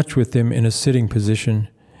do much with them in a sitting position.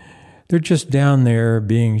 They're just down there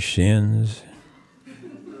being shins.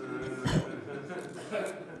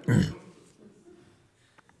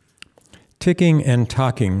 Ticking and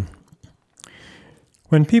talking.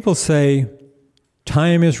 When people say,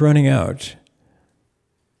 time is running out,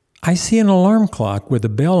 I see an alarm clock with a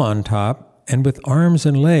bell on top and with arms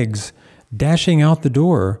and legs dashing out the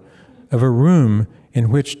door of a room in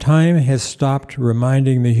which time has stopped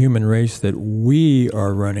reminding the human race that we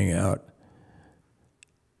are running out.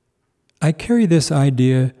 I carry this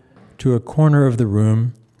idea to a corner of the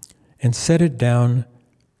room and set it down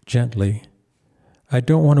gently. I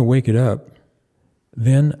don't want to wake it up.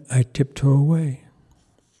 Then I tiptoe away.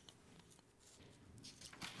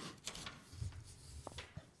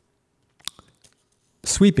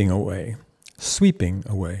 Sweeping away. Sweeping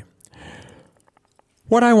away.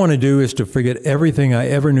 What I want to do is to forget everything I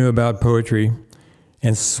ever knew about poetry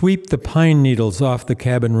and sweep the pine needles off the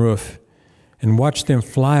cabin roof and watch them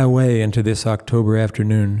fly away into this October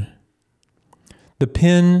afternoon. The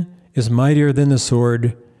pen is mightier than the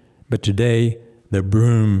sword, but today the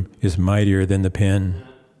broom is mightier than the pen.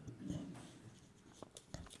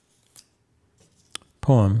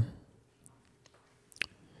 Poem.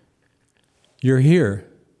 You're here,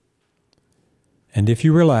 and if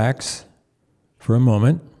you relax for a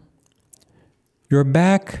moment, your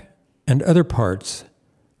back and other parts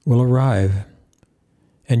will arrive,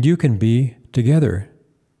 and you can be together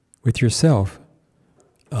with yourself.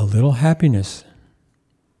 A little happiness.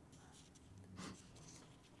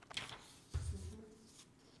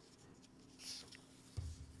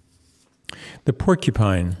 The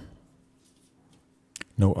porcupine.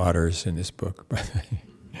 No otters in this book.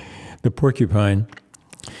 The porcupine.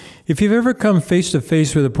 If you've ever come face to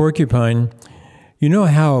face with a porcupine, you know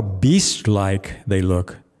how beast-like they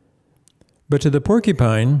look. But to the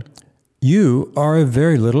porcupine, you are of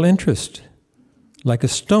very little interest, like a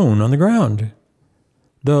stone on the ground.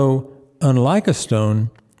 Though, unlike a stone,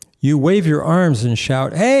 you wave your arms and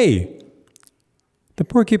shout, "Hey!" The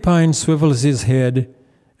porcupine swivels his head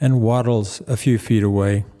and waddles a few feet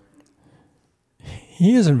away.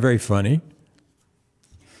 He isn't very funny.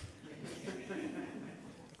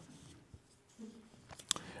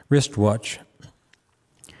 Wristwatch.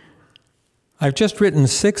 I've just written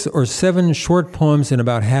 6 or 7 short poems in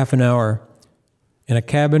about half an hour in a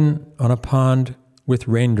cabin on a pond with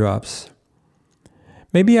raindrops.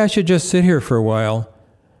 Maybe I should just sit here for a while,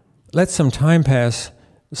 let some time pass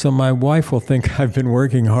so my wife will think I've been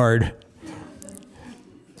working hard.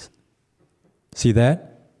 See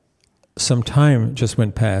that? Some time just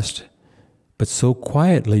went past, but so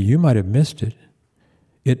quietly you might have missed it.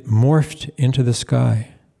 It morphed into the sky.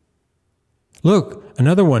 Look,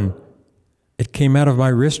 another one. It came out of my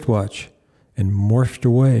wristwatch and morphed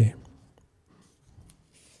away.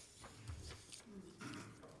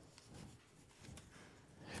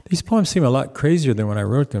 These poems seem a lot crazier than when I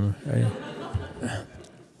wrote them.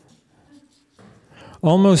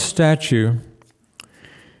 Almost statue.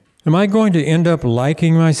 Am I going to end up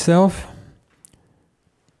liking myself?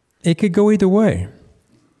 It could go either way.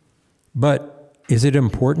 But is it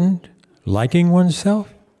important, liking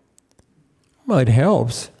oneself? Well, it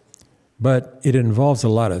helps, but it involves a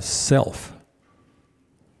lot of self.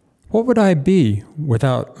 What would I be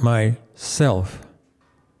without my self?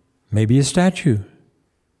 Maybe a statue.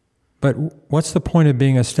 But what's the point of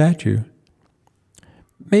being a statue?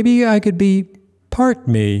 Maybe I could be part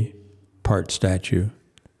me, part statue.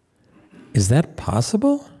 Is that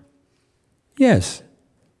possible? Yes,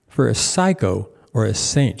 for a psycho or a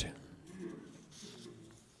saint.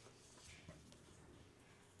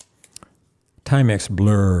 Timex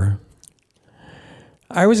blur.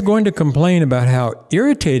 I was going to complain about how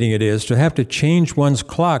irritating it is to have to change one's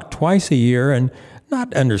clock twice a year and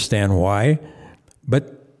not understand why,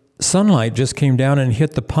 but sunlight just came down and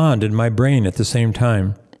hit the pond in my brain at the same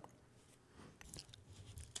time.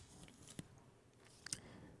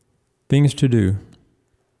 Things to do.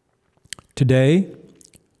 Today,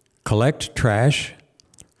 collect trash,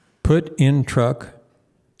 put in truck,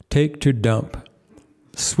 take to dump,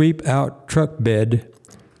 sweep out truck bed,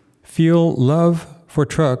 feel love for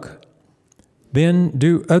truck, then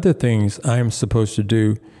do other things I'm supposed to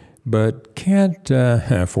do, but can't,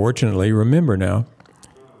 fortunately, remember now.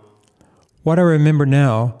 What I remember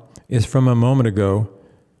now is from a moment ago,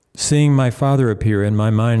 seeing my father appear in my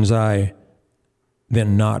mind's eye,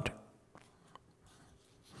 then not.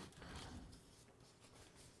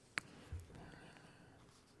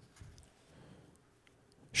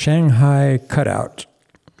 Shanghai cutout.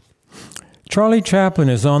 Charlie Chaplin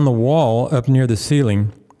is on the wall up near the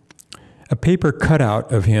ceiling, a paper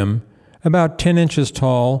cutout of him, about 10 inches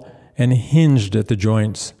tall and hinged at the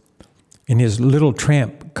joints, in his little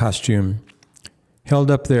tramp costume, held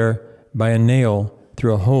up there by a nail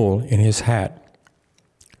through a hole in his hat.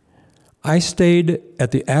 I stayed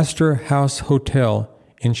at the Astor House Hotel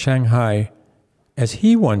in Shanghai, as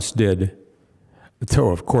he once did, though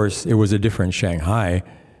of course it was a different Shanghai,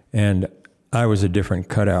 and I was a different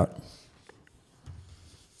cutout.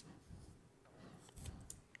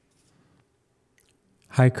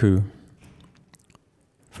 Haiku.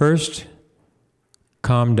 First,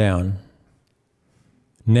 calm down.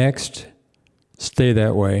 Next, stay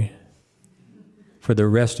that way for the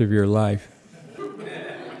rest of your life.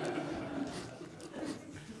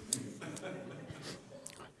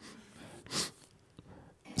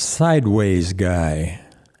 Sideways guy.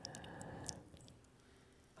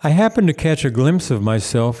 I happened to catch a glimpse of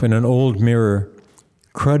myself in an old mirror,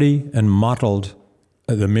 cruddy and mottled,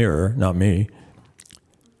 the mirror, not me.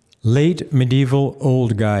 Late medieval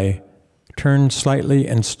old guy, turned slightly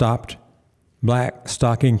and stopped, black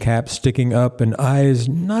stocking cap sticking up and eyes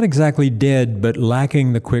not exactly dead but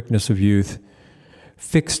lacking the quickness of youth,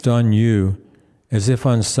 fixed on you as if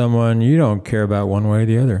on someone you don't care about one way or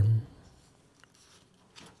the other.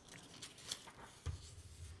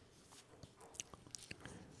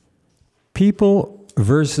 People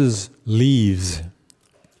versus leaves.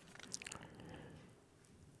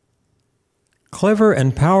 Clever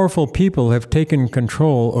and powerful people have taken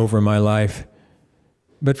control over my life,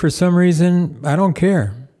 but for some reason, I don't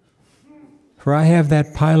care, for I have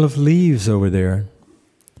that pile of leaves over there.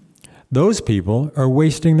 Those people are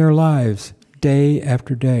wasting their lives day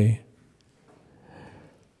after day.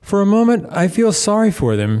 For a moment, I feel sorry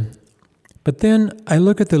for them, but then I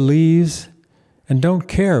look at the leaves and don't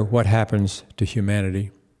care what happens to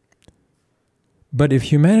humanity. But if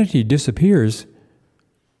humanity disappears,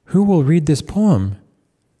 who will read this poem?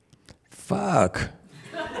 Fuck.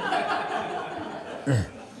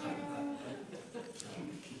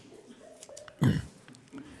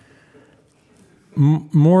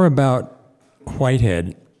 More about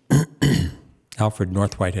Whitehead, Alfred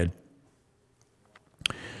North Whitehead.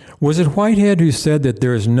 Was it Whitehead who said that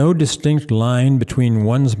there is no distinct line between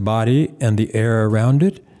one's body and the air around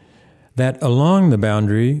it? That along the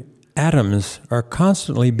boundary, atoms are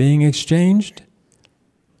constantly being exchanged?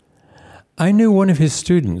 I knew one of his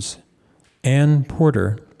students, Ann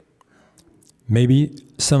Porter. Maybe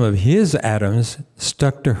some of his atoms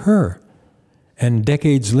stuck to her, and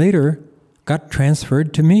decades later got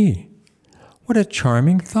transferred to me. What a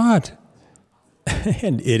charming thought.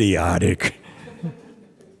 And idiotic.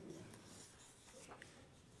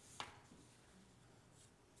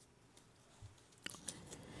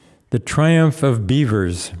 The triumph of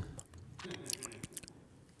beavers.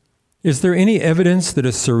 Is there any evidence that a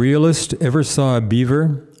surrealist ever saw a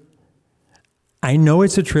beaver? I know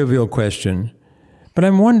it's a trivial question, but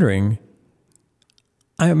I'm wondering.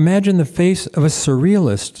 I imagine the face of a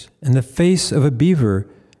surrealist and the face of a beaver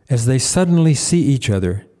as they suddenly see each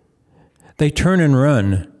other. They turn and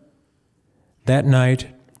run. That night,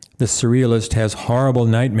 the surrealist has horrible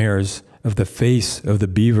nightmares of the face of the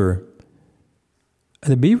beaver.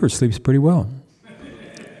 The beaver sleeps pretty well.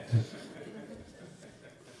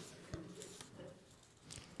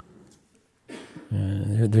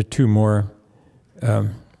 There are two more.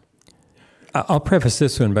 I'll preface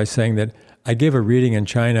this one by saying that I gave a reading in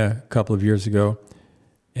China a couple of years ago,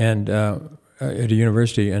 and at a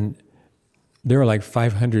university, and there were like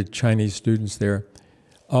 500 Chinese students there,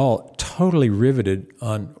 all totally riveted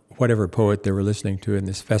on whatever poet they were listening to in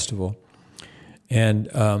this festival. And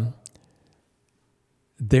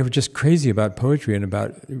they were just crazy about poetry and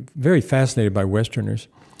very fascinated by Westerners.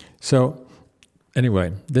 So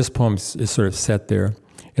anyway, this poem is sort of set there.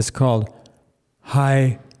 It's called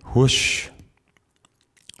Hi Whoosh.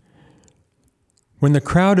 When the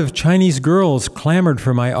crowd of Chinese girls clamored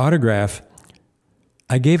for my autograph,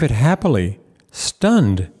 I gave it happily,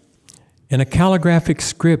 stunned, in a calligraphic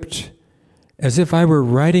script, as if I were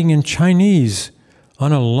writing in Chinese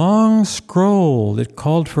on a long scroll that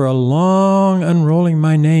called for a long unrolling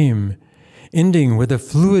my name, ending with a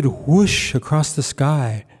fluid whoosh across the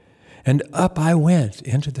sky, and up I went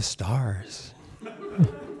into the stars.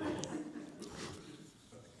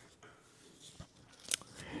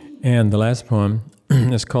 And the last poem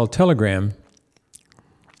is called Telegram.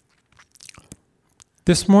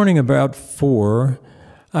 This morning about 4,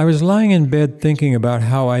 I was lying in bed thinking about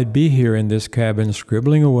how I'd be here in this cabin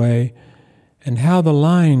scribbling away, and how the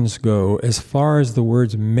lines go as far as the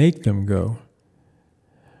words make them go.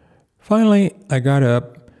 Finally, I got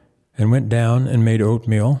up and went down and made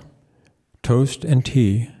oatmeal, toast and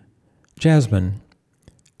tea, jasmine,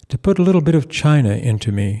 to put a little bit of China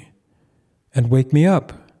into me and wake me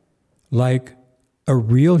up like a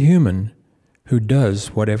real human who does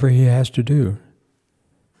whatever he has to do.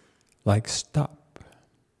 Like stop.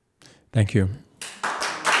 Thank you.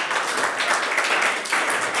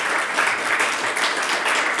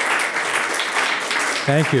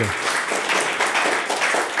 Thank you.